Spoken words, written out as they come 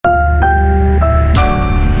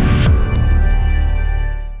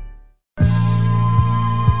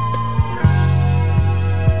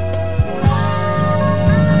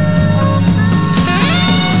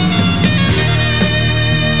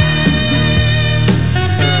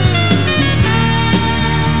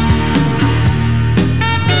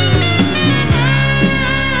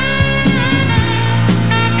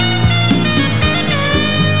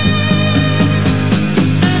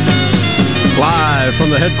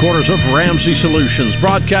the headquarters of Ramsey Solutions,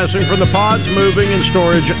 broadcasting from the Pods Moving and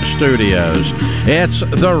Storage Studios. It's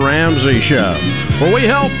The Ramsey Show, where we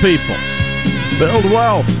help people build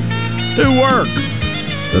wealth, do work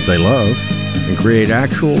that they love, and create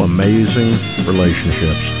actual amazing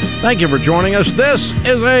relationships. Thank you for joining us. This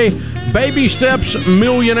is a Baby Steps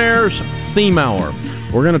Millionaires Theme Hour.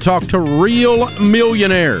 We're going to talk to real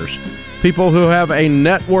millionaires, people who have a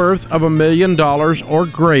net worth of $1 million or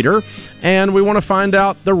greater, and we want to find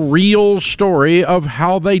out the real story of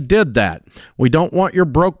how they did that. We don't want your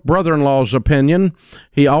broke brother-in-law's opinion.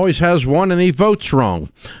 He always has one and he votes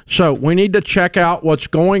wrong. So we need to check out what's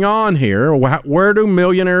going on here. Where do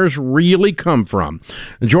millionaires really come from?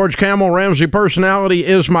 George Camel, Ramsey Personality,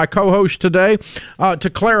 is my co-host today. To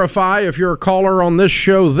clarify, if you're a caller on this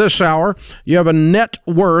show this hour, you have a net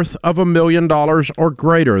worth of $1 million or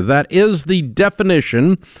greater. That is the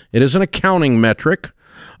definition. It is an accounting metric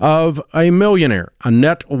of a millionaire. A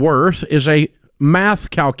net worth is a math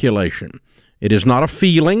calculation. It is not a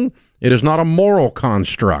feeling. It is not a moral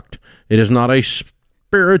construct. It is not a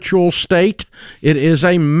spiritual state. It is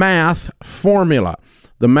a math formula.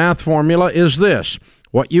 The math formula is this: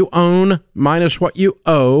 what you own minus what you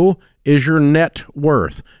owe is your net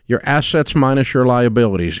worth. Your assets minus your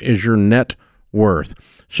liabilities is your net worth.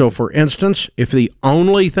 So, for instance, if the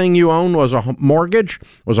only thing you own was a mortgage,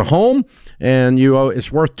 was a home, and it's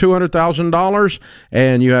worth $200,000,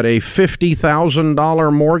 and you had a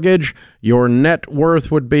 $50,000 mortgage, your net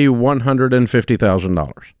worth would be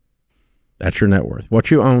 $150,000. That's your net worth. What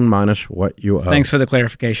you own minus what you owe. Thanks for the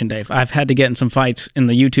clarification, Dave. I've had to get in some fights in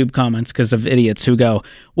the YouTube comments because of idiots who go,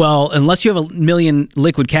 well, unless you have $1 million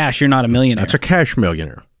liquid cash, you're not a millionaire. That's a cash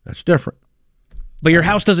millionaire. That's different. But your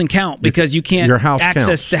house doesn't count because you can't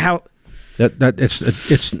access the house.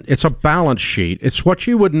 It's a balance sheet. It's what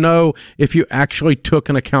you would know if you actually took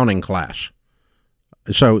an accounting class.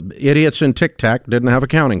 So idiots in Tic Tac didn't have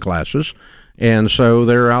accounting classes, and so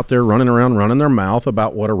they're out there running around, running their mouth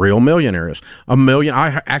about what a real millionaire is.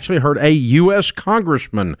 I actually heard a U.S.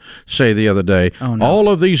 congressman say the other day, all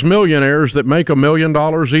of these millionaires that make $1 million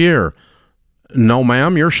a year. No,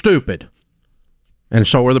 ma'am, you're stupid. And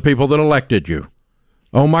so are the people that elected you.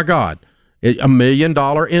 Oh, my God. $1 million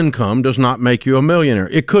income does not make you a millionaire.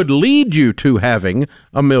 It could lead you to having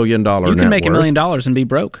 $1 million net worth. You can make $1 million and be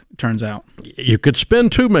broke, it turns out. You could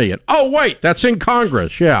spend $2 million. Oh, wait, that's in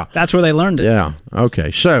Congress. Yeah. That's where they learned it. Yeah.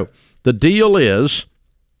 Okay. So the deal is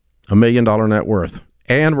 $1 million net worth.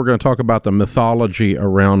 And we're going to talk about the mythology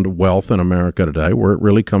around wealth in America today, where it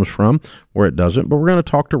really comes from, where it doesn't. But we're going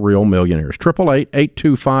to talk to real millionaires.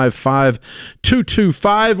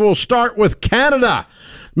 888-825-5225. We'll start with Canada,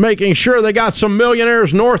 making sure they got some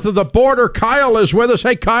millionaires north of the border. Kyle is with us.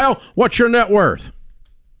 Hey, Kyle, what's your net worth?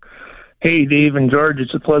 Hey, Dave and George.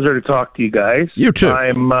 It's a pleasure to talk to you guys. You too.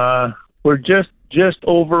 We're just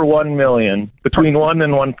over 1 million, between 1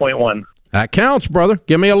 and 1.1. That counts, brother.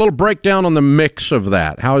 Give me a little breakdown on the mix of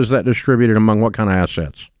that. How is that distributed among what kind of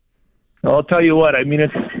assets? I'll tell you what. I mean,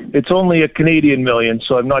 it's only a Canadian million,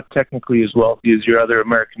 so I'm not technically as wealthy as your other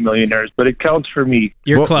American millionaires, but it counts for me.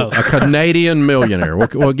 You're close. A Canadian millionaire.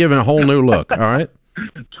 We'll give it a whole new look. All right.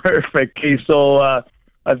 Perfect. Okay, so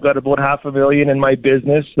I've got about $500,000 in my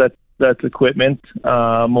business. That's equipment,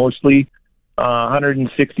 mostly.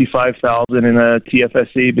 $165,000 in a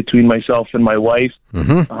TFSA between myself and my wife.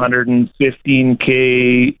 Mm-hmm.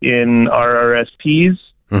 $115K in RRSPs.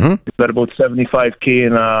 Mm-hmm. We've got about $75K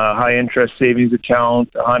in a high interest savings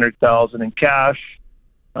account, $100,000 in cash,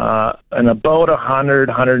 and about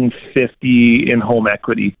 $150 in home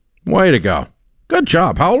equity. Way to go! Good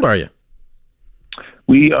job. How old are you?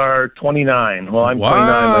 We are 29. Well, I'm 29.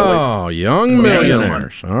 Wow, young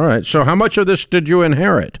millionaires. All right. So, how much of this did you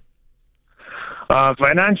inherit?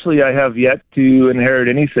 Financially, I have yet to inherit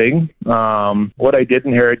anything. What I did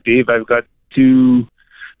inherit, Dave, I've got 2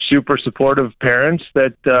 super supportive parents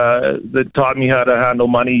that taught me how to handle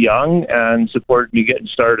money young and supported me getting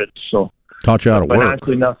started. So taught you how to work.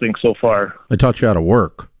 Financially, nothing so far. They taught you how to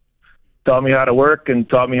work. Taught me how to work and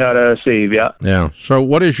taught me how to save. Yeah. Yeah. So,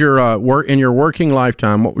 what is your work in your working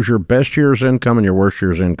lifetime? What was your best year's income and your worst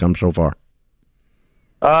year's income so far?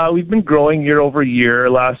 We've been growing year over year.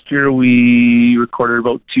 Last year we recorded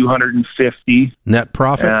about 250 net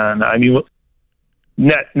profit. And I mean,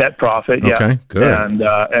 net profit. Yeah. Okay, good.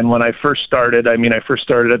 And when I first started, I first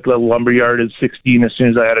started at the lumberyard at 16. As soon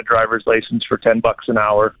as I had a driver's license for $10 an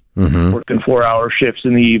hour, working 4-hour shifts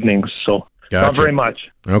in the evenings. So not very much.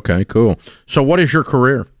 Okay, cool. So what is your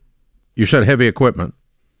career? You said heavy equipment.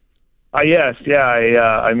 Yes,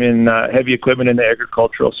 yeah. I'm in heavy equipment in the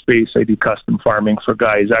agricultural space. I do custom farming for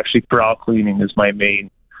guys. Actually, corral cleaning is my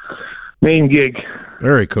main Main gig.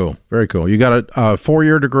 Very cool. Very cool. You got a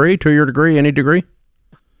 4-year degree, 2-year degree, any degree?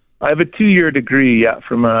 I have a 2-year degree,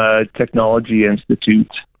 from a technology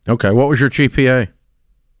institute. Okay. What was your GPA?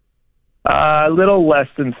 A little less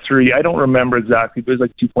than 3. I don't remember exactly, but it was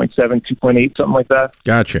like 2.7, 2.8, something like that.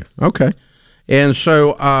 Gotcha. Okay. And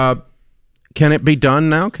so can it be done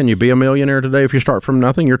now? Can you be a millionaire today if you start from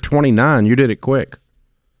nothing? You're 29. You did it quick.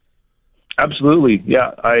 Absolutely.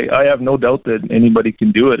 Yeah. I have no doubt that anybody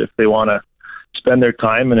can do it if they want to spend their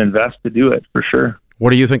time and invest to do it, for sure.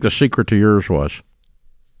 What do you think the secret to yours was?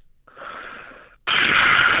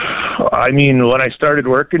 I mean, when I started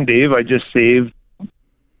working, Dave, I just saved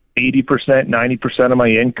 80%, 90% of my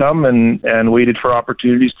income and waited for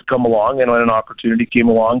opportunities to come along. And when an opportunity came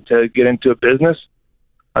along to get into a business,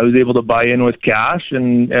 I was able to buy in with cash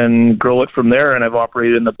and grow it from there. And I've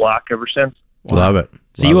operated in the black ever since. Wow. Love it.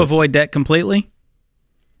 So you avoid debt completely?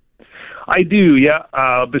 I do,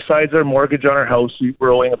 yeah. Besides our mortgage on our house,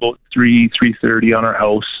 we're owing about $330 on our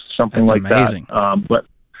house, something That's like amazing. that. But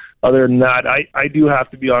other than that, I do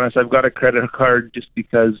have to be honest. I've got a credit card just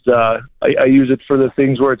because I use it for the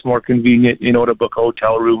things where it's more convenient, to book a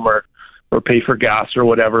hotel room or pay for gas or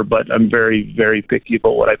whatever. But I'm very, very picky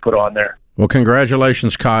about what I put on there. Well,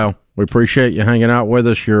 congratulations, Kyle. We appreciate you hanging out with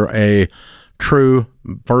us. You're a true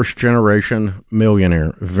first-generation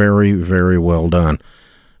millionaire. Very, very well done.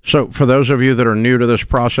 So for those of you that are new to this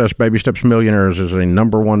process, Baby Steps Millionaires is a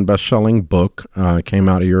 #1 best-selling book. It came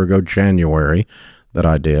out a year ago, January, that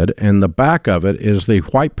I did. And the back of it is the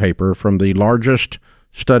white paper from the largest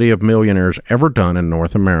study of millionaires ever done in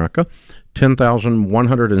North America.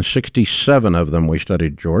 10,167 of them we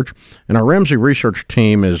studied, George. And our Ramsey research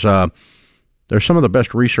team is, they're some of the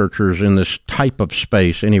best researchers in this type of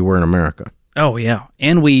space anywhere in America. Oh, yeah.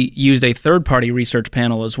 And we used a third-party research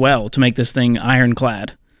panel as well to make this thing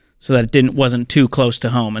ironclad so that it wasn't too close to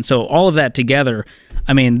home. And so all of that together,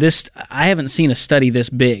 I mean, I haven't seen a study this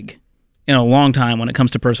big in a long time when it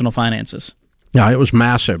comes to personal finances. Yeah, it was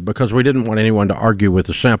massive because we didn't want anyone to argue with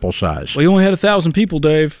the sample size. Well, you only had 1,000 people,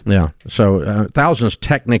 Dave. Yeah, so 1,000 is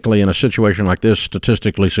technically in a situation like this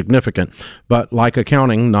statistically significant, but like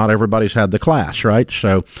accounting, not everybody's had the class, right?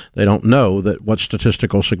 So they don't know that what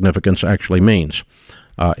statistical significance actually means.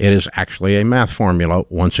 It is actually a math formula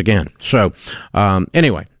once again. So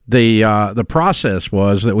anyway, the process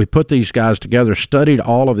was that we put these guys together, studied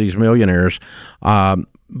all of these millionaires,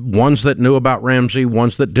 ones that knew about Ramsey,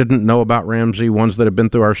 ones that didn't know about Ramsey, ones that had been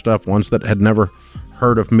through our stuff, ones that had never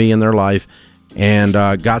heard of me in their life, and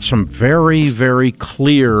got some very, very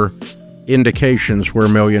clear indications where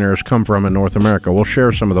millionaires come from in North America. We'll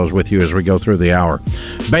share some of those with you as we go through the hour.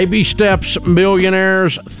 Baby Steps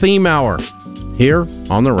Millionaires Theme Hour here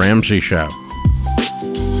on The Ramsey Show.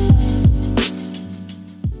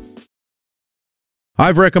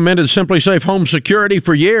 I've recommended Simply Safe Home Security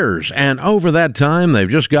for years, and over that time, they've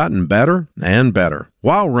just gotten better and better,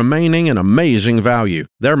 while remaining an amazing value.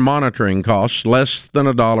 Their monitoring costs less than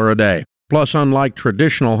 $1 a day. Plus, unlike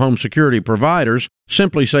traditional home security providers,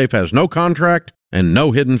 Simply Safe has no contract and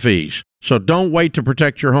no hidden fees. So don't wait to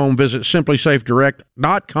protect your home. Visit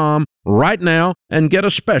simplysafedirect.com right now and get a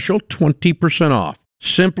special 20% off.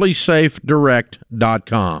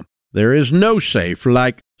 simplysafedirect.com. There is no safe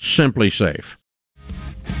like Simply Safe.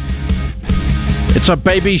 It's a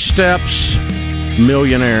Baby Steps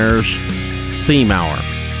Millionaires Theme Hour.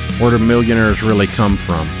 Where do millionaires really come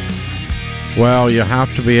from? Well, you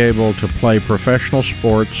have to be able to play professional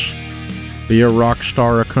sports, be a rock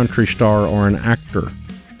star, a country star, or an actor.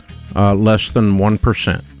 Less than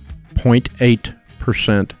 1%.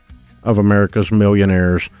 0.8% of America's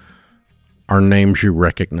millionaires are names you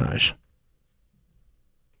recognize.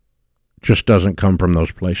 Just doesn't come from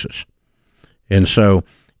those places. And so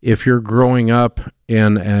if you're growing up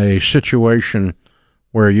in a situation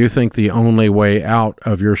where you think the only way out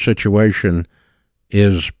of your situation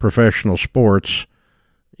is professional sports,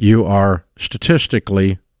 you are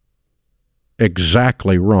statistically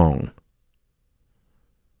exactly wrong.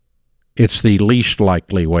 It's the least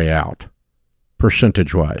likely way out,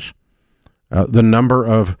 percentage-wise. The number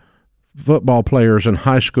of football players in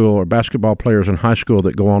high school or basketball players in high school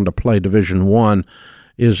that go on to play Division I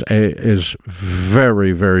is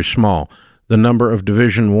very, very small. The number of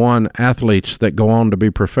Division I athletes that go on to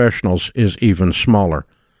be professionals is even smaller.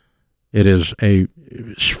 It is a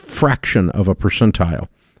fraction of a percentile.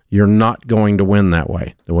 You're not going to win that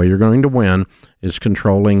way. The way you're going to win is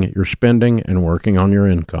controlling your spending and working on your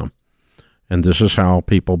income. And this is how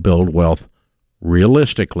people build wealth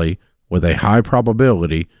realistically with a high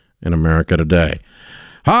probability in America today.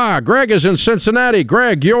 Hi, Greg is in Cincinnati.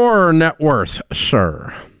 Greg, your net worth,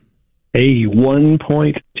 sir. A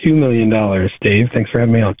 $1.2 $2 million, Dave. Thanks for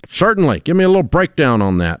having me on. Certainly. Give me a little breakdown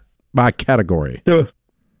on that by category. So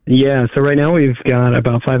right now we've got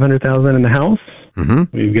about $500,000 in the house.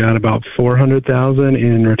 Mm-hmm. We've got about $400,000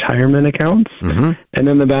 in retirement accounts, mm-hmm. and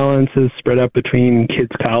then the balance is spread up between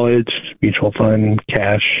kids' college, mutual fund,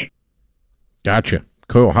 cash. Gotcha.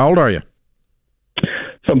 Cool. How old are you?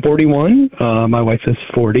 So I'm 41. My wife is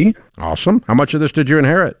 40. Awesome. How much of this did you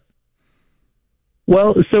inherit?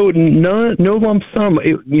 Well, so no lump sum.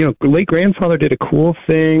 Late grandfather did a cool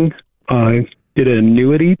thing. Did an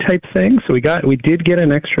annuity type thing. So we did get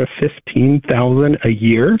an extra $15,000 a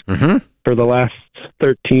year mm-hmm. for the last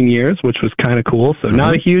 13 years, which was kind of cool. So mm-hmm.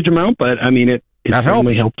 not a huge amount, but I mean it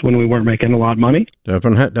certainly helped when we weren't making a lot of money.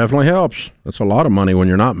 Definitely helps. That's a lot of money when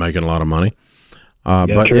you're not making a lot of money.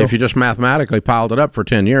 But true. If you just mathematically piled it up for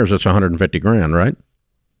 10 years, it's $150,000, right?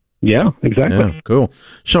 Yeah, exactly. Yeah, cool.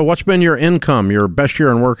 So what's been your income, your best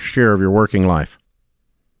year and worst year of your working life?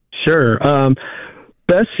 Sure.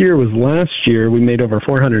 Best year was last year. We made over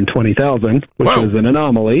 $420,000, which Whoa. was an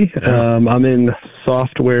anomaly. Yeah. I'm in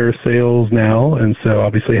software sales now, and so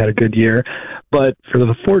obviously had a good year. But for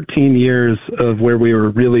the 14 years of where we were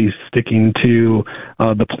really sticking to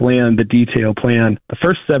the detailed plan, the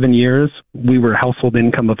first 7 years, we were household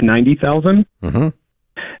income of $90,000. Mm-hmm.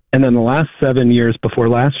 And then the last 7 years before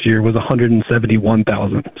last year was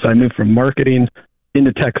 $171,000. So I moved from marketing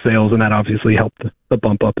into tech sales, and that obviously helped the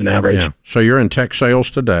bump up in average. Yeah. So you're in tech sales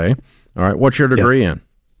today. All right. What's your degree in?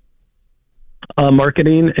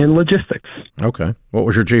 Marketing and logistics. Okay. What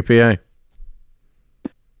was your GPA?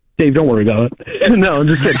 Dave, don't worry about it. No, I'm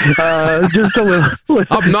just kidding. Just a little.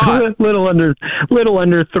 I'm not. little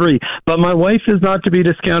under 3. But my wife is not to be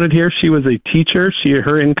discounted here. She was a teacher.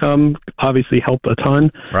 Her income obviously helped a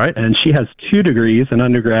ton. Right. And she has 2 degrees, an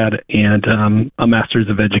undergrad and a master's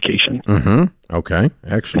of education. Mm-hmm. Okay.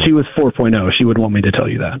 Excellent. She was 4.0. She would want me to tell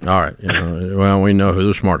you that. All right. Well, we know who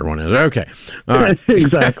the smarter one is. Okay. All right.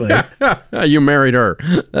 Exactly. You married her.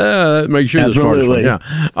 That makes you Absolutely. the smartest one. Yeah.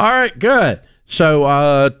 All right. Good.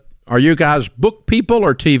 So, are you guys book people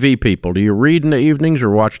or TV people? Do you read in the evenings or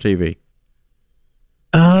watch TV?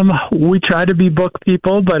 We try to be book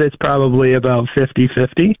people, but it's probably about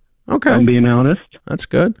 50-50. Okay. I'm being honest. That's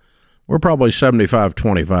good. We're probably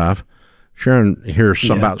 75-25. Sharon hears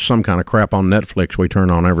about some kind of crap on Netflix we turn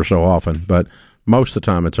on ever so often, but most of the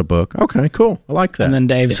time it's a book. Okay, cool. I like that. And then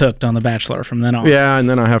Dave's hooked on The Bachelor from then on. Yeah, and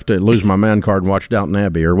then I have to lose my man card and watch Downton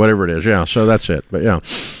Abbey or whatever it is. Yeah, so that's it. But yeah.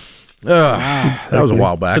 That was a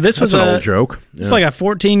while back. So this was an old joke. It's like a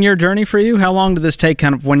 14-year journey for you. How long did this take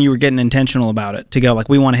kind of when you were getting intentional about it to go like,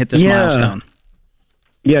 we want to hit this milestone?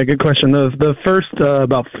 Yeah, good question. The first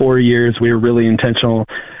about 4 years, we were really intentional.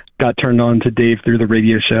 Got turned on to Dave through the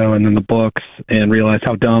radio show and then the books and realized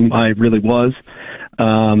how dumb I really was.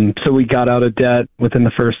 So we got out of debt within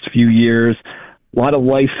the first few years. A lot of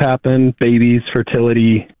life happened, babies,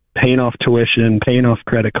 fertility, paying off tuition, paying off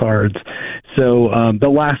credit cards. So the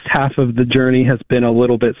last half of the journey has been a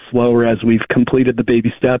little bit slower as we've completed the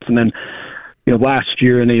baby steps. And then last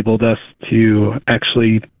year enabled us to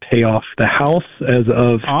actually pay off the house as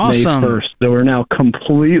of awesome. May 1st. So we're now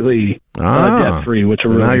completely debt-free, which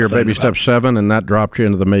we're really now you're baby about. step 7, and that dropped you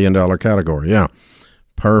into the $1 million category. Yeah.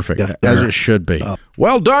 Perfect. Yes, as it should be.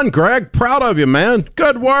 Well done, Greg. Proud of you, man.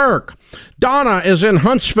 Good work. Donna is in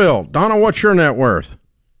Huntsville. Donna, what's your net worth?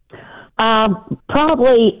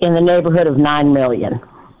 Probably in the neighborhood of $9 million.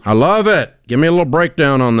 I love it. Give me a little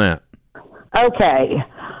breakdown on that. Okay.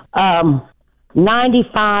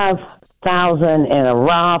 95,000 in a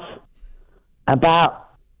Roth, about,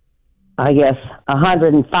 I guess,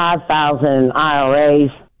 105,000 in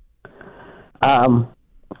IRAs,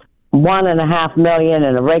 $1.5 million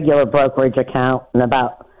in a regular brokerage account, and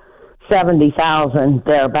about 70,000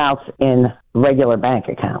 thereabouts in regular bank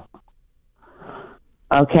account.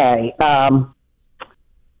 Okay. $3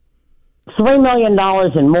 million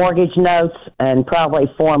in mortgage notes and probably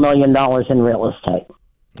 $4 million in real estate.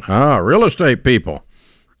 Real estate people.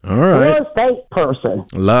 All right. Real estate person.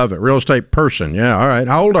 Love it. Real estate person. Yeah. All right.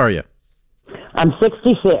 How old are you? I'm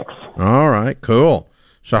 66. All right. Cool.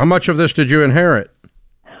 So how much of this did you inherit?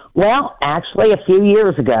 Well, actually, a few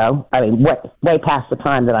years ago, I mean, way past the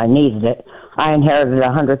time that I needed it, I inherited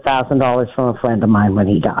 $100,000 from a friend of mine when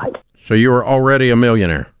he died. So you were already a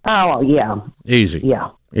millionaire? Oh, yeah. Easy. Yeah.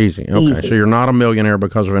 Easy. Okay. Easy. So you're not a millionaire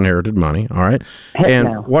because of inherited money. All right. Heck and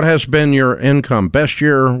no. What has been your income? Best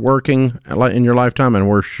year working in your lifetime and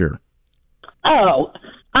worst year? Oh,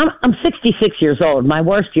 I'm 66 years old. My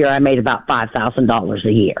worst year, I made about $5,000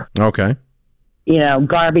 a year. Okay.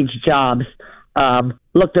 Garbage jobs.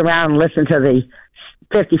 Looked around and listened to the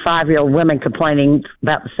 55-year-old women complaining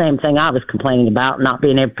about the same thing I was complaining about, not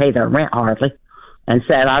being able to pay their rent hardly, and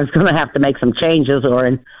said I was going to have to make some changes, or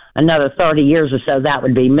in another 30 years or so, that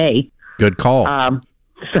would be me. Good call.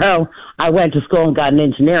 So I went to school and got an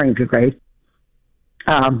engineering degree.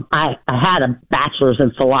 I had a bachelor's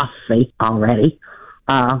in philosophy already.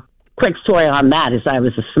 Quick story on that is I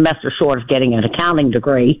was a semester short of getting an accounting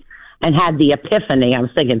degree and had the epiphany. I was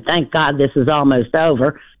thinking, thank God this is almost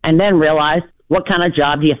over, and then realized, what kind of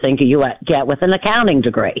job do you think you get with an accounting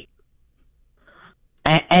degree?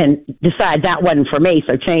 And decided that wasn't for me,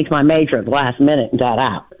 so changed my major at the last minute and got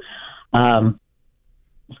out.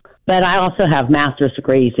 But I also have master's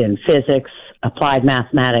degrees in physics, applied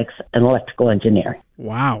mathematics, and electrical engineering.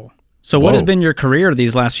 Wow. So what has been your career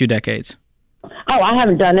these last few decades? Oh, I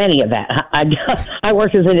haven't done any of that. I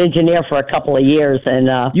worked as an engineer for a couple of years.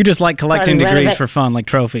 And you just like collecting degrees for fun, like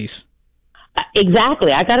trophies.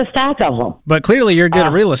 Exactly. I got a stack of them. But clearly you're good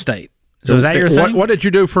at real estate. So is that your thing? What did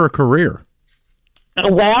you do for a career?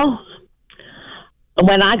 Well,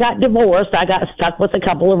 when I got divorced, I got stuck with a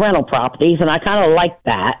couple of rental properties, and I kind of liked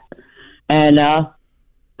that. And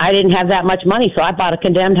I didn't have that much money, so I bought a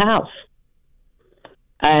condemned house.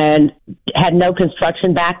 And had no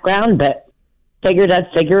construction background, but figured I'd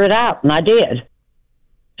figure it out, and I did.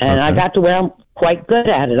 And I got to where I'm quite good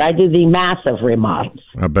at it. I do the massive remodels.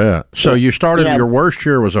 I bet. So you started, your worst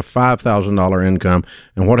year was a $5,000 income,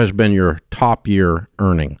 and what has been your top year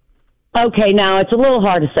earning? Okay, now it's a little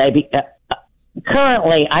hard to say.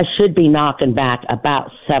 Currently, I should be knocking back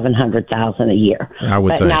about $700,000 a year. I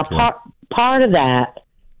would think. Now, part of that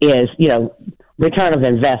is, return of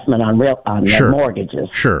investment on mortgages.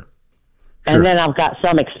 Sure. And then I've got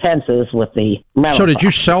some expenses with the rental. So did you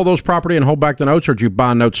sell those property and hold back the notes, or did you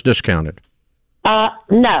buy notes discounted?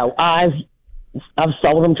 No, I've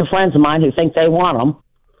sold them to friends of mine who think they want them,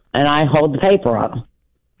 and I hold the paper on them.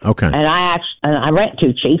 Okay. And I rent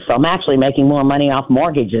too cheap, so I'm actually making more money off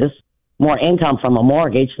mortgages, more income from a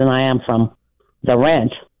mortgage than I am from the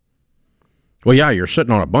rent. Well, yeah, you're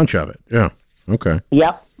sitting on a bunch of it. Yeah. Okay.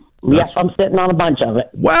 Yep, I'm sitting on a bunch of it.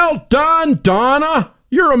 Well done, Donna.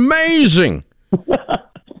 You're amazing.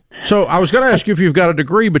 So I was going to ask you if you've got a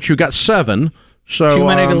degree, but you got 7. So too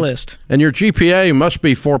many to list. And your GPA must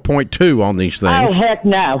be 4.2 on these things. Oh, heck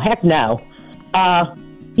no.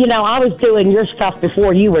 I was doing your stuff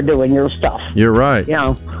before you were doing your stuff. You're right.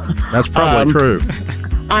 That's probably true.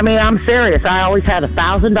 I mean, I'm serious. I always had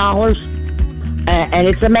 $1,000, and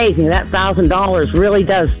it's amazing. That $1,000 really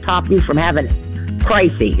does stop you from having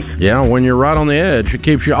crises. Yeah, when you're right on the edge, it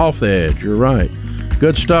keeps you off the edge. You're right.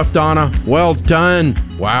 Good stuff, Donna. Well done.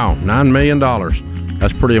 Wow, $9 million.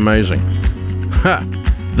 That's pretty amazing.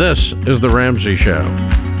 This is The Ramsey Show.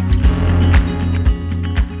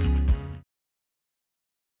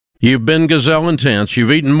 You've been gazelle intense.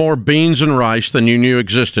 You've eaten more beans and rice than you knew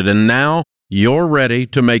existed, and now you're ready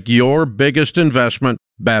to make your biggest investment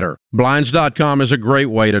better. Blinds.com is a great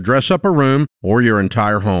way to dress up a room or your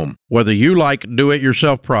entire home. Whether you like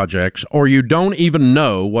do-it-yourself projects or you don't even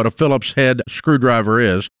know what a Phillips head screwdriver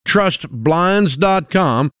is, trust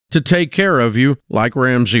Blinds.com to take care of you like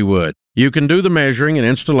Ramsey would. You can do the measuring and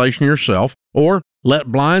installation yourself, or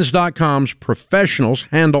let Blinds.com's professionals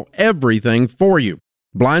handle everything for you.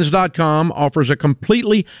 Blinds.com offers a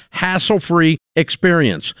completely hassle-free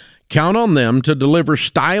experience. Count on them to deliver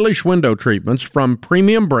stylish window treatments from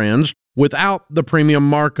premium brands without the premium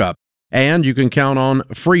markup. And you can count on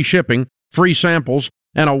free shipping, free samples,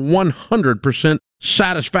 and a 100%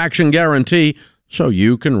 satisfaction guarantee so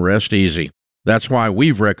you can rest easy. That's why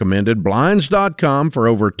we've recommended Blinds.com for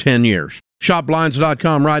over 10 years. Shop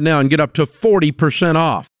Blinds.com right now and get up to 40%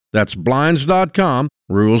 off. That's Blinds.com.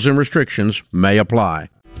 Rules and restrictions may apply.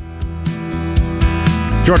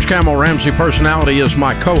 George Camel, Ramsey Personality, is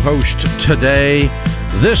my co-host today.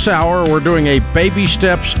 This hour, we're doing a Baby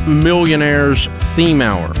Steps Millionaires theme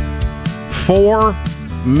hour. 4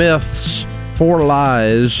 myths, 4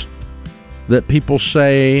 lies that people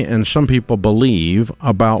say and some people believe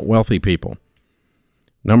about wealthy people.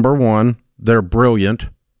 Number 1, they're brilliant.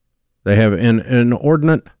 They have an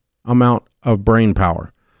inordinate amount of brain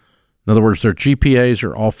power. In other words, their GPAs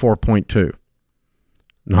are all 4.2.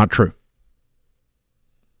 Not true.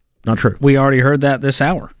 Not true. We already heard that this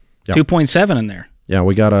hour. Yep. 2.7 in there. Yeah,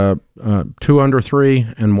 we got a 2 under 3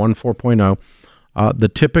 and 1 4.0. The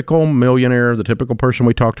typical millionaire, the typical person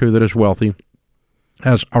we talk to that is wealthy,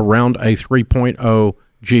 has around a 3.0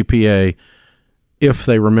 GPA if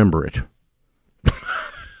they remember it.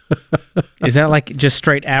 Is that like just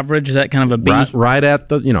straight average? Is that kind of a B? Right at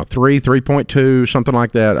the 3.2, something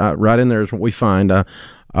like that. Right in there is what we find.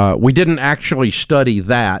 We didn't actually study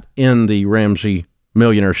that in the Ramsey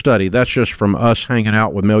Millionaire study. That's just from us hanging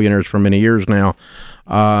out with millionaires for many years now.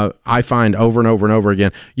 I find over and over and over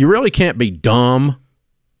again, you really can't be dumb.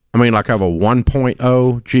 I mean, like have a 1.0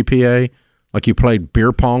 GPA, like you played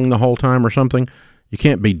beer pong the whole time or something. You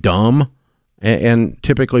can't be dumb and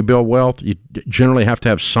typically build wealth. You generally have to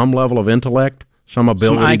have some level of intellect, some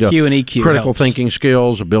ability some IQ and EQ critical helps. thinking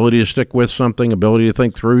skills, ability to stick with something, ability to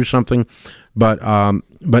think through something. But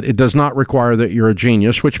it does not require that you're a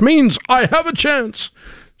genius, which means I have a chance.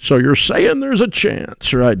 So you're saying there's a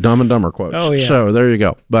chance, right? Dumb and Dumber quotes. Oh, yeah. So there you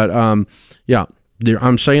go. But yeah,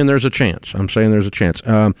 I'm saying there's a chance.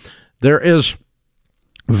 There is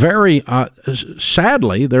very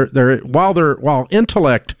sadly while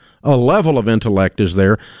intellect, a level of intellect is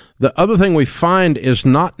there. The other thing we find is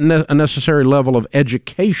not a necessary level of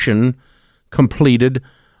education completed,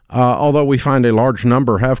 although we find a large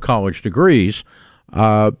number have college degrees.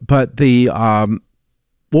 But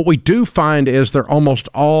what we do find is they're almost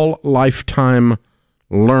all lifetime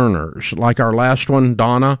learners. Like our last one,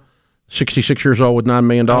 Donna, 66 years old with $9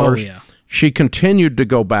 million. Oh, yeah. She continued to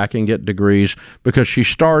go back and get degrees because she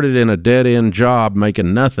started in a dead-end job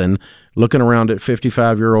making nothing, looking around at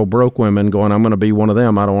 55-year-old broke women going, I'm going to be one of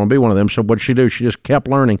them. I don't want to be one of them. So what'd she do? She just kept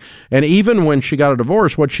learning. And even when she got a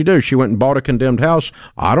divorce, what'd she do? She went and bought a condemned house.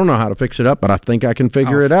 I don't know how to fix it up, but I think I can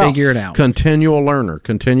figure it out. Figure it out. Continual learner.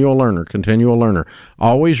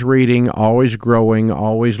 Always reading, always growing,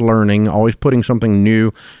 always learning, always putting something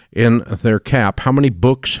new in their cap. How many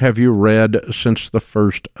books have you read since the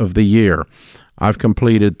first of the year? I've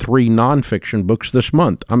completed 3 nonfiction books this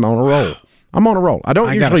month. I'm on a roll. I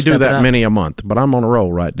don't usually do that many a month, but I'm on a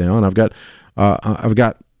roll right now, and I've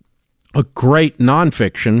got a great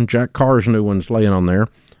nonfiction. Jack Carr's new one's laying on there.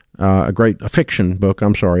 A fiction book.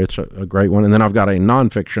 I'm sorry, it's a great one. And then I've got a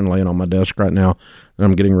nonfiction laying on my desk right now that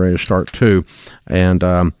I'm getting ready to start too. And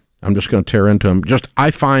I'm just going to tear into them.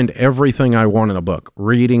 I find everything I want in a book.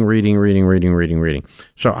 Reading.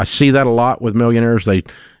 So I see that a lot with millionaires. They,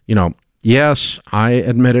 yes, I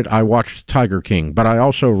admit it, I watched Tiger King, but I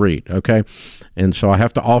also read, okay? And so I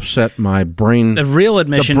have to offset my brain. The real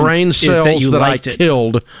admission the brain cells is that you that liked I it.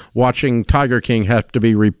 killed watching Tiger King have to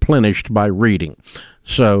be replenished by reading.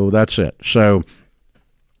 So that's it. So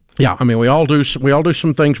yeah, I mean, we all do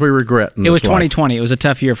some things we regret. It was 2020. It was a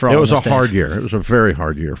tough year for all of us. It was a hard year. It was a very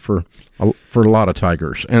hard year for a lot of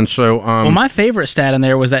Tigers. And so, well, my favorite stat in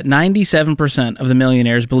there was that 97% of the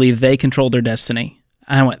millionaires believe they control their destiny.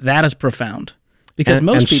 I went, that is profound, because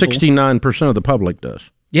most people, 69% of the public does.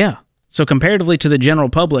 Yeah. So comparatively to the general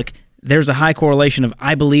public, there's a high correlation of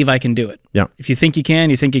I believe I can do it. Yeah. If you think you can,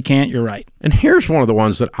 you think you can't, you're right. And here's one of the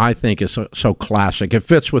ones that I think is so classic. It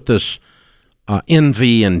fits with this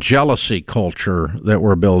envy and jealousy culture that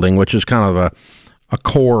we're building, which is kind of a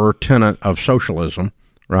core tenet of socialism,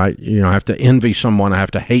 right? I have to envy someone. I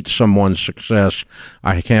have to hate someone's success.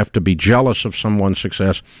 I have to be jealous of someone's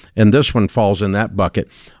success. And this one falls in that bucket.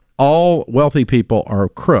 All wealthy people are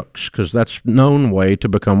crooks because that's known way to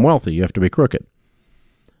become wealthy. You have to be crooked.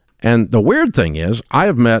 And the weird thing is,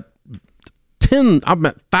 I've met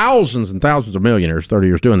thousands and thousands of millionaires, 30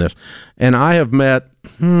 years doing this, and I have met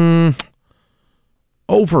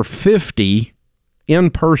over 50 in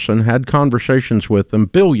person, had conversations with them,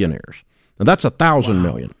 billionaires. Now that's 1,000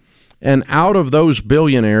 million. And out of those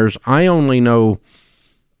billionaires, I only know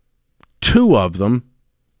 2 of them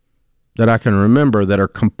that I can remember that are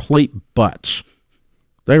complete butts.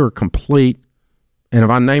 They were complete, and if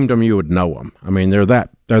I named them, you would know them. I mean, they're that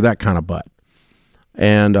kind of butt.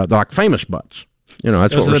 And they're like famous butts.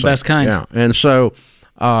 That's those what are the best kind. Yeah. And so,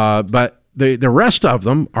 but the rest of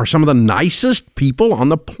them are some of the nicest people on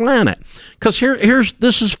the planet. Because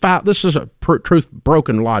this is a truth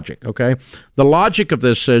broken logic. Okay, the logic of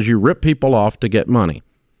this says you rip people off to get money.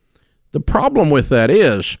 The problem with that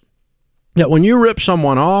is that when you rip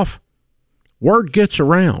someone off, word gets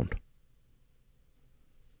around.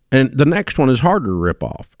 And the next one is harder to rip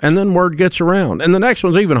off. And then word gets around. And the next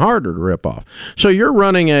one's even harder to rip off. So you're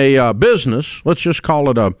running a business, let's just call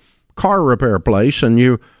it a car repair place, and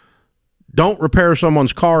you don't repair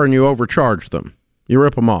someone's car and you overcharge them. You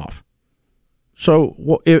rip them off.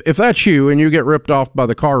 So if that's you and you get ripped off by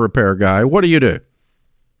the car repair guy, what do? You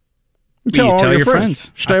tell all your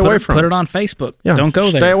friends. Stay away from him. Put it on Facebook. Yeah, don't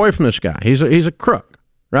go there. Stay away from this guy. He's a crook,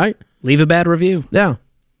 right? Leave a bad review. Yeah.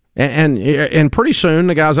 And pretty soon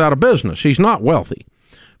the guy's out of business. He's not wealthy.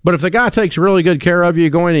 But if the guy takes really good care of you, you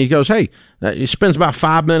go in and he goes, hey, he spends about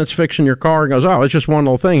 5 minutes fixing your car and goes, oh, it's just one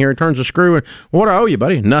little thing here. He turns a screw and, what do I owe you,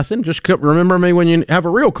 buddy? Nothing. Just remember me when you have a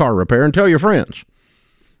real car repair and tell your friends.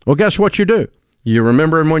 Well, guess what you do? You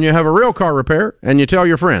remember him when you have a real car repair, and you tell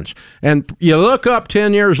your friends. And you look up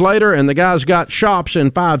 10 years later, and the guy's got shops in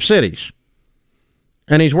 5 cities.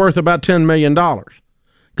 And he's worth about $10 million.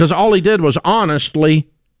 Because all he did was honestly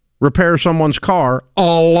repair someone's car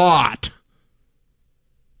a lot.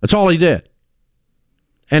 That's all he did.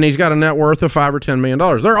 And he's got a net worth of $5 or $10 million.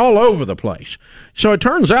 They're all over the place. So it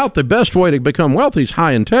turns out the best way to become wealthy is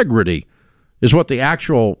high integrity, is what the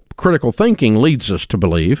actual critical thinking leads us to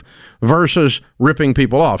believe, versus ripping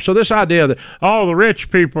people off. So this idea that all the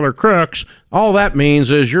rich people are crooks, all that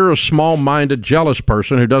means is you're a small-minded, jealous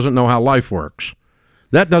person who doesn't know how life works.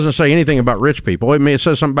 That doesn't say anything about rich people. It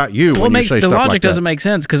says something about you when you say stuff like that. The logic doesn't make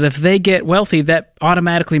sense, because if they get wealthy, that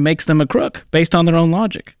automatically makes them a crook based on their own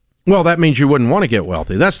logic. Well, that means you wouldn't want to get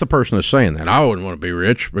wealthy. That's the person that's saying that. I wouldn't want to be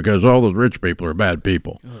rich because all those rich people are bad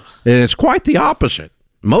people. Ugh. And it's quite the opposite.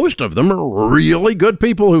 Most of them are really good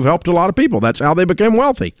people who've helped a lot of people. That's how they became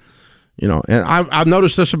wealthy. You know, and I've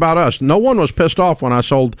noticed this about us. No one was pissed off when I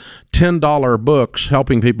sold $10 books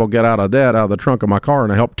helping people get out of debt out of the trunk of my car,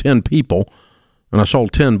 and I helped 10 people, and I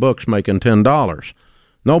sold 10 books making $10.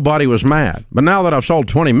 Nobody was mad. But now that I've sold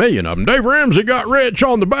 20 million of them, Dave Ramsey got rich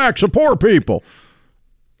on the backs of poor people.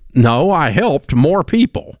 No, I helped more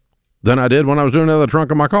people than I did when I was doing it out of the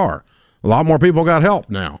trunk of my car. A lot more people got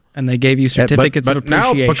help now. And they gave you certificates of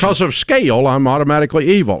appreciation. Now, because of scale, I'm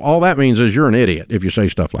automatically evil. All that means is you're an idiot if you say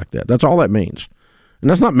stuff like that. That's all that means.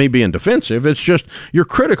 And that's not me being defensive. It's just your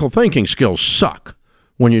critical thinking skills suck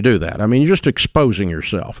when you do that. I mean, you're just exposing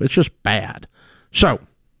yourself. It's just bad. So,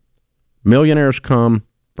 millionaires come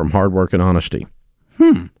from hard work and honesty.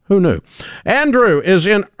 Who knew? Andrew is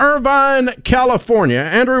in Irvine, California.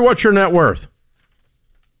 Andrew, what's your net worth?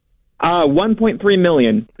 1.3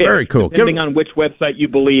 million. Very cool. Depending on which website you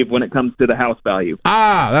believe when it comes to the house value.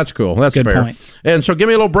 That's cool. That's good fair. Point. And so give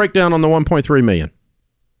me a little breakdown on the 1.3 million.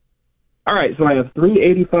 All right. So I have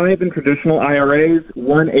 385 in traditional IRAs,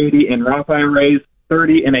 180 in Roth IRAs,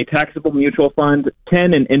 30 in a taxable mutual fund,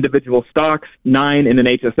 10 in individual stocks, 9 in an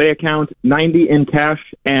HSA account, 90 in cash,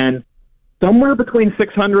 and somewhere between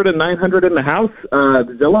 600 and 900 in the house.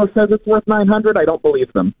 Zillow says it's worth 900. I don't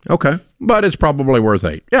believe them. Okay, but it's probably worth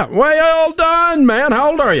 8. Yeah, well done, man. How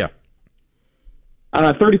old are you?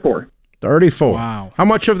 34. 34. Wow. How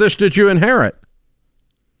much of this did you inherit?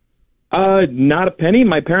 Not a penny.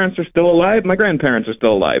 My parents are still alive. My grandparents are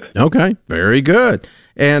still alive. Okay, very good.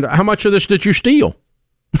 And how much of this did you steal?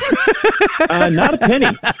 Not a penny.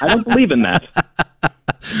 I don't believe in that.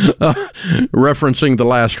 Referencing the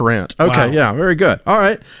last rant. Okay, wow. Yeah, very good. All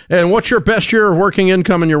right. And what's your best year of working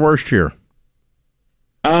income and your worst year?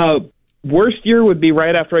 Worst year would be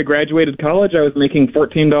right after I graduated college. I was making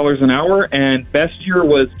 $14 an hour, and best year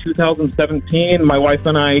was 2017. My wife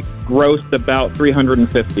and I grossed about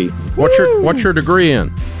 $350. What's your degree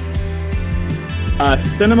in?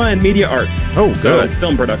 Cinema and media arts. Oh, good. So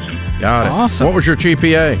film production. Got it. Awesome. What was your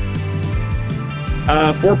GPA?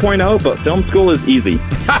 4.0, but film school is easy.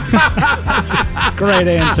 That's a great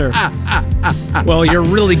answer. Well, you're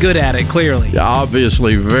really good at it, clearly. Yeah,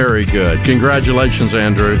 obviously very good. Congratulations,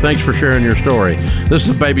 Andrew. Thanks for sharing your story. This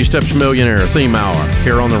is the Baby Steps Millionaire Theme Hour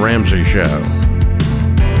here on The Ramsey Show.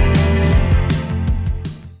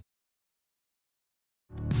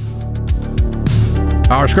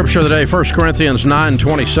 Our scripture of the day, 1 Corinthians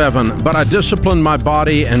 9:27. But I discipline my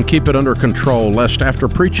body and keep it under control, lest after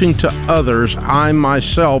preaching to others, I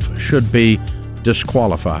myself should be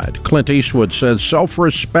disqualified. Clint Eastwood said,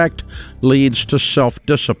 self-respect leads to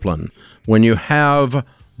self-discipline. When you have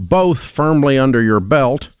both firmly under your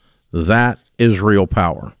belt, that is real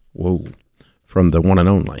power. Whoa, from the one and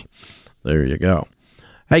only. There you go.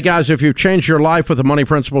 Hey, guys, if you've changed your life with the money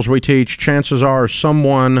principles we teach, chances are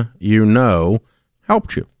someone you know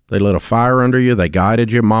helped you. They lit a fire under you. They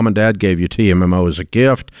guided you. Mom and dad gave you TMMO as a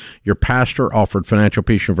gift. Your pastor offered Financial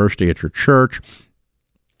Peace University at your church.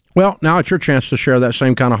 Well, now it's your chance to share that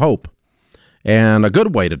same kind of hope. And a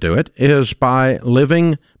good way to do it is by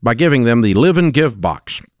giving them the Live and Give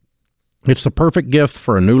box. It's the perfect gift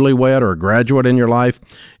for a newlywed or a graduate in your life.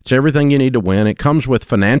 It's everything you need to win. It comes with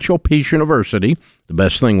Financial Peace University, the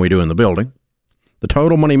best thing we do in the building, the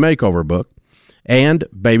Total Money Makeover book, and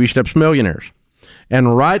Baby Steps Millionaires.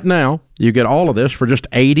 And right now, you get all of this for just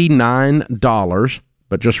 $89,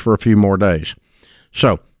 but just for a few more days.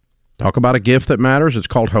 So, talk about a gift that matters. It's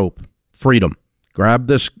called hope, freedom. Grab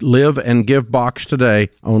this Live and Give box today,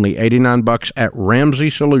 only $89 at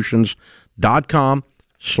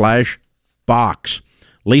RamseySolutions.com/box.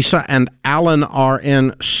 Lisa and Alan are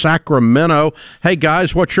in Sacramento. Hey,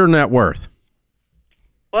 guys, what's your net worth?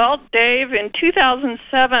 Well, Dave, in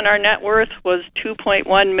 2007, our net worth was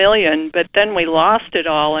 $2.1 million, but then we lost it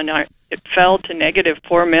all, and it fell to negative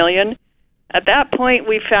 $4 million. At that point,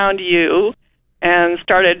 we found you and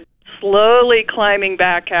started slowly climbing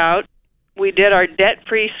back out. We did our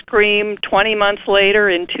debt-free scream 20 months later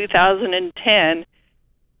in 2010,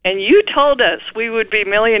 and you told us we would be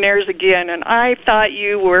millionaires again, and I thought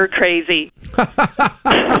you were crazy.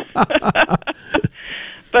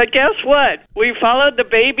 But guess what? We followed the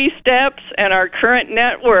baby steps, and our current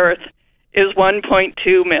net worth is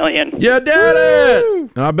 $1.2 million. You did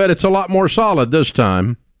it! And I bet it's a lot more solid this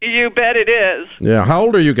time. You bet it is. Yeah. How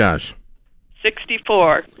old are you guys?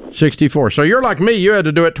 64. 64. So you're like me. You had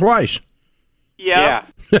to do it twice. Yep.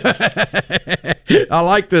 Yeah. I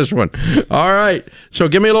like this one. All right. So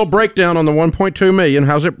give me a little breakdown on the $1.2 million.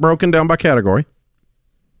 How's it broken down by category?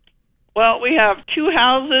 Well, we have two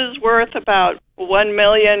houses worth about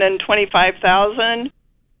 $1,025,000.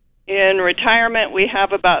 In retirement, we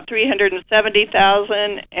have about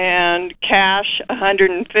 $370,000, and cash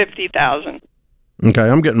 $150,000. Okay,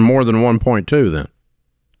 I'm getting more than 1.2 then.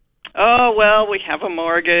 Oh, well, we have a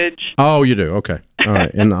mortgage. Oh, you do. Okay. All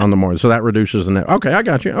right. And on the mortgage, so that reduces the net. Okay, I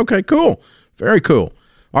got you. Okay, cool. Very cool.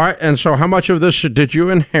 All right. And so, how much of this did you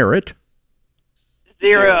inherit?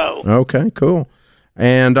 0. Okay, cool.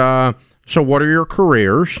 And so, what are your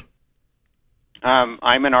careers? I'm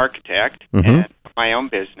an architect Mm-hmm. and my own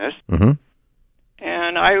business. Mm-hmm.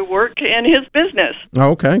 And I work in his business.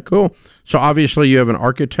 Okay, cool. So obviously you have an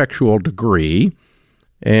architectural degree.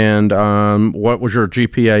 And what was your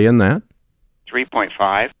GPA in that?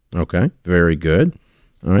 3.5. Okay, very good.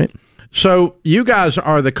 All right. So you guys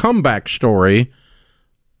are the comeback story.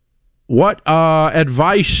 What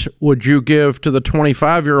advice would you give to the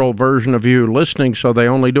 25-year-old version of you listening so they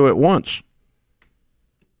only do it once?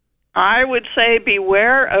 I would say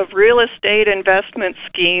beware of real estate investment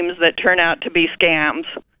schemes that turn out to be scams.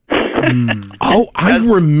 Oh, I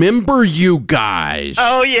remember you guys.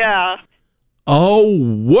 Oh, yeah. Oh,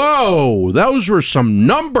 whoa. Those were some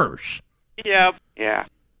numbers. Yep. Yeah.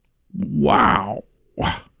 Wow.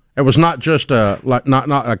 It was not just not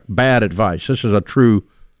like bad advice. This is a true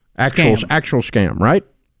actual scam, right?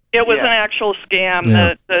 It was Yeah. an actual scam.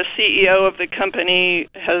 Yeah. The CEO of the company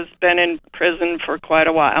has been in prison for quite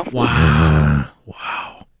a while. Wow.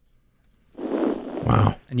 Wow.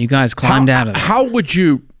 And you guys climbed out of it. How would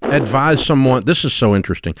you advise someone? This is so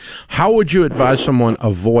interesting. How would you advise someone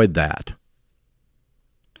avoid that?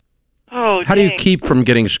 Oh, How do you dang. keep from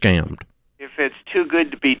getting scammed? If it's too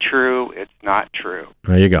good to be true, it's not true.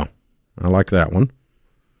 There you go. I like that one.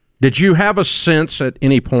 Did you have a sense at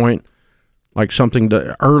any point, like something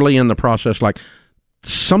early in the process, like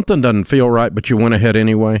something doesn't feel right, but you went ahead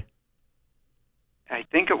anyway? I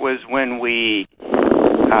think it was when we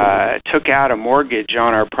took out a mortgage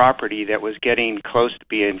on our property that was getting close to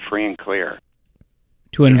being free and clear.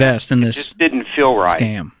 To invest in It this just didn't feel right.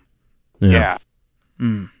 scam. Yeah.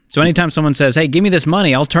 So anytime someone says, hey, give me this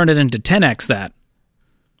money, I'll turn it into 10x that.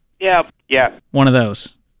 Yep. Yeah. One of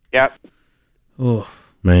those. Yep. Ooh,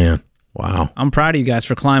 Man, wow. I'm proud of you guys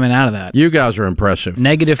for climbing out of that. You guys are impressive.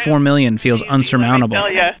 Negative $4 million feels unsurmountable.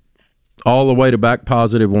 Let me tell ya. All the way to back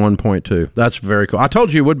positive 1.2. That's very cool. I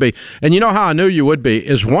told you you would be. And you know how I knew you would be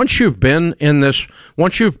is once you've been in this,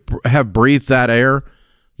 once you have breathed that air,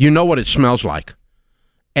 you know what it smells like.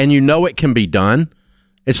 And you know it can be done.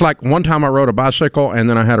 It's like one time I rode a bicycle and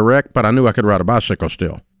then I had a wreck, but I knew I could ride a bicycle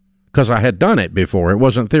still because I had done it before. It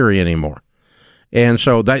wasn't theory anymore. And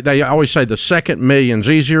so they always say the second million's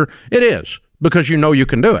easier. It is. Because you know you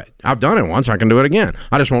can do it. I've done it once. I can do it again.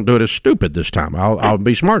 I just won't do it as stupid this time. I'll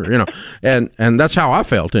be smarter, you know. And that's how I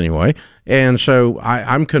felt anyway. And so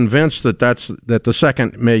I'm convinced that the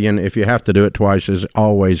second million, if you have to do it twice, is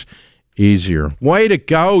always easier. Way to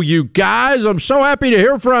go, you guys. I'm so happy to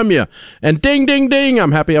hear from you. And ding, ding, ding.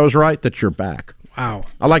 I'm happy I was right that you're back. Wow.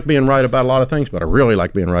 I like being right about a lot of things, but I really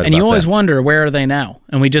like being right about that. And you always wonder, where are they now?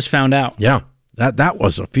 And we just found out. Yeah. That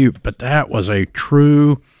was a few, but that was a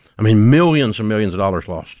true... I mean, millions and millions of dollars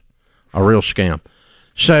lost. A real scam.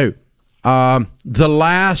 So, the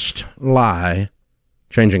last lie,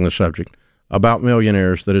 changing the subject, about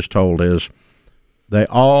millionaires that is told is they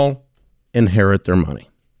all inherit their money.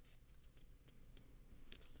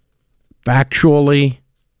 Factually,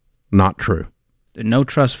 not true. There are no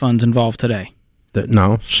trust funds involved today.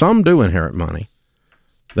 No, some do inherit money.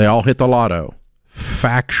 They all hit the lotto.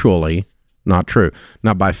 Factually, not true.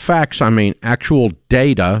 Now, by facts, I mean actual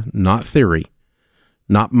data, not theory.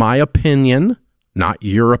 Not my opinion, not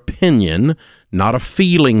your opinion, not a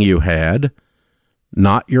feeling you had,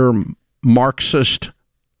 not your Marxist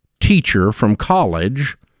teacher from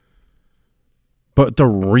college. But the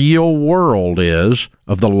real world is,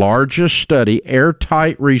 of the largest study,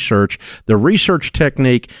 airtight research, the research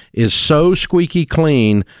technique is so squeaky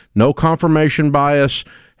clean, no confirmation bias,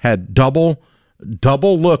 had double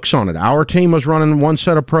looks on it. Our team was running one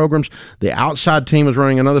set of programs. The outside team was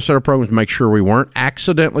running another set of programs to make sure we weren't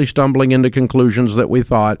accidentally stumbling into conclusions that we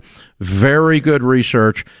thought. Very good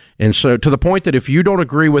research. And so to the point that if you don't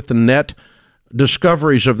agree with the net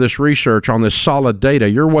discoveries of this research on this solid data,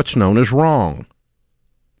 you're what's known as wrong.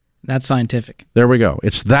 That's scientific. There we go.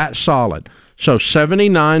 It's that solid. So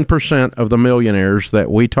 79% of the millionaires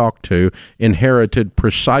that we talked to inherited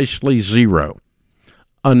precisely zero.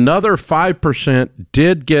 Another 5%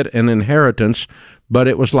 did get an inheritance, but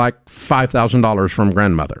it was like $5,000 from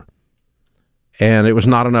grandmother. And it was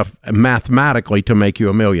not enough mathematically to make you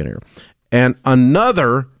a millionaire. And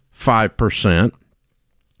another 5%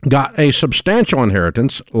 got a substantial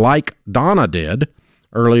inheritance, like Donna did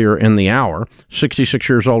earlier in the hour. 66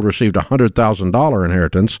 years old, received a $100,000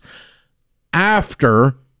 inheritance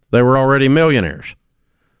after they were already millionaires.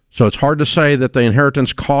 So it's hard to say that the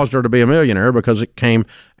inheritance caused her to be a millionaire because it came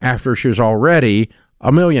after she was already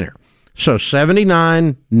a millionaire. So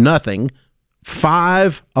 79, nothing,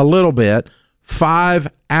 5, a little bit, 5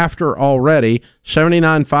 after already,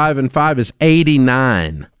 79, 5, and 5 is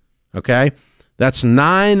 89, okay? That's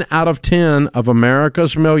 9 out of 10 of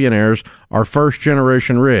America's millionaires are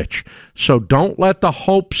first-generation rich. So don't let the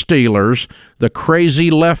hope stealers, the crazy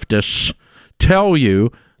leftists, tell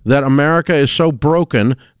you that America is so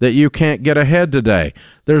broken that you can't get ahead today.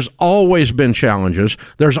 There's always been challenges.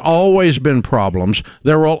 There's always been problems.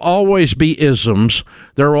 There will always be isms.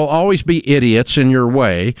 There will always be idiots in your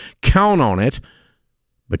way. Count on it,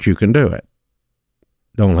 but you can do it.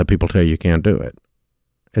 Don't let people tell you can't do it.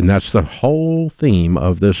 And that's the whole theme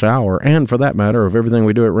of this hour, and for that matter, of everything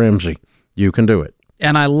we do at Ramsey. You can do it.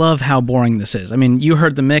 And I love how boring this is. I mean, you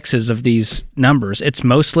heard the mixes of these numbers. It's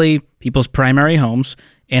mostly people's primary homes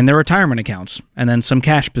and their retirement accounts, and then some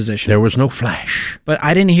cash position. There was no flash. But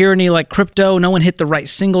I didn't hear any like crypto. No one hit the right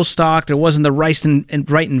single stock. There wasn't the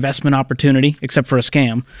right investment opportunity, except for a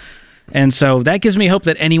scam. And so that gives me hope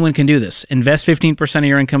that anyone can do this. Invest 15% of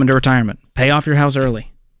your income into retirement. Pay off your house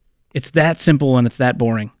early. It's that simple, and it's that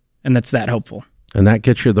boring, and that's that hopeful. And that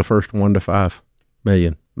gets you the first 1 to 5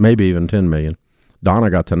 million, maybe even 10 million. Donna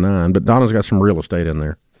got to 9, but Donna's got some real estate in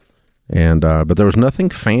there. And but there was nothing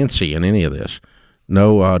fancy in any of this.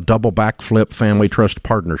 No double backflip family trust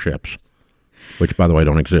partnerships, which, by the way,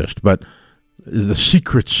 don't exist. But the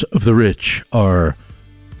secrets of the rich are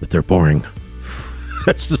that they're boring.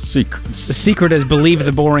 That's the secret. The secret is believe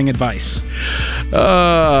the boring advice.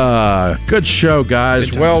 Good show,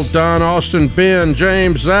 guys. Well done, Austin, Ben,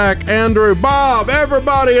 James, Zach, Andrew, Bob,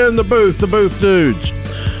 everybody in the booth dudes.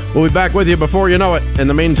 We'll be back with you before you know it. In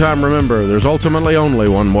the meantime, remember, there's ultimately only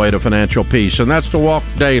one way to financial peace, and that's to walk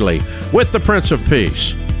daily with the Prince of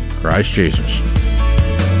Peace, Christ Jesus.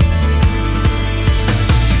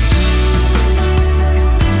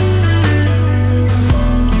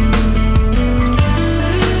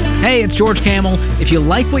 Hey, it's George Camel. If you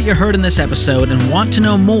like what you heard in this episode and want to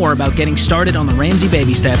know more about getting started on the Ramsey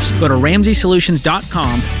baby steps, go to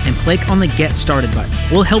RamseySolutions.com and click on the Get Started button.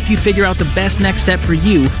 We'll help you figure out the best next step for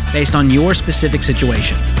you based on your specific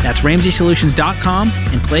situation. That's RamseySolutions.com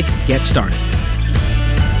and click Get Started.